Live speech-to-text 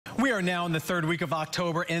We are now in the third week of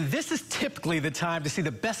October, and this is typically the time to see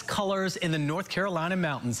the best colors in the North Carolina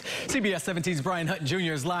mountains. CBS 17's Brian Hutton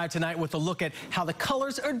Jr. is live tonight with a look at how the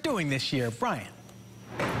colors are doing this year. Brian.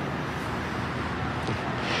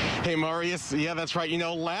 Hey, Marius. Yeah, that's right. You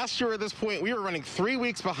know, last year at this point, we were running 3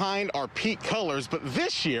 weeks behind our peak colors. But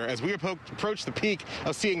this year, as we approach the peak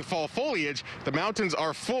of seeing fall foliage, the mountains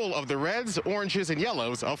are full of the reds, oranges, and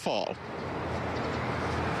yellows of fall.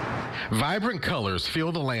 Vibrant colors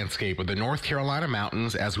fill the landscape of the North Carolina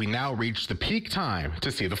mountains as we now reach the peak time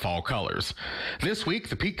to see the fall colors. This week,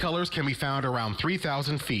 the peak colors can be found around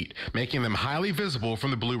 3,000 feet, making them highly visible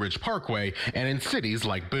from the Blue Ridge Parkway and in cities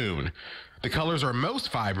like Boone. The colors are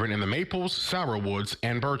most vibrant in the maples, sourwoods,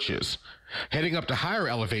 and birches. Heading up to higher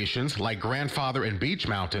elevations like Grandfather and Beech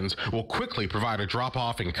Mountains will quickly provide a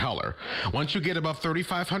drop-off in color. Once you get above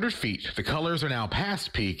 3,500 feet, the colors are now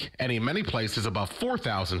past peak, and in many places above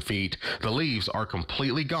 4,000 feet, the leaves are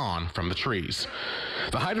completely gone from the trees.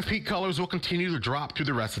 The height of peak colors will continue to drop through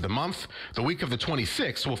the rest of the month. The week of the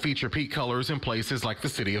 26th will feature peak colors in places like the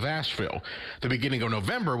city of Asheville. The beginning of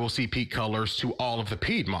November will see peak colors to all of the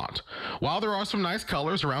Piedmont. While there are some nice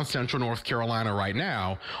colors around central North Carolina right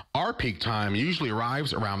now, our peak time usually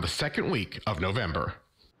arrives around the second week of November.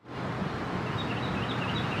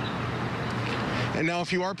 And now,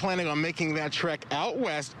 if you are planning on making that trek out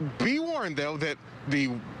west, be warned, though, that the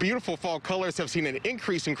beautiful fall colors have seen an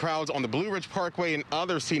increase in crowds on the Blue Ridge Parkway and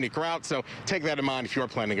other scenic routes, so take that in mind if you are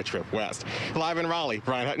planning a trip west. Live in Raleigh,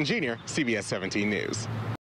 Brian Hutton Jr., CBS 17 News.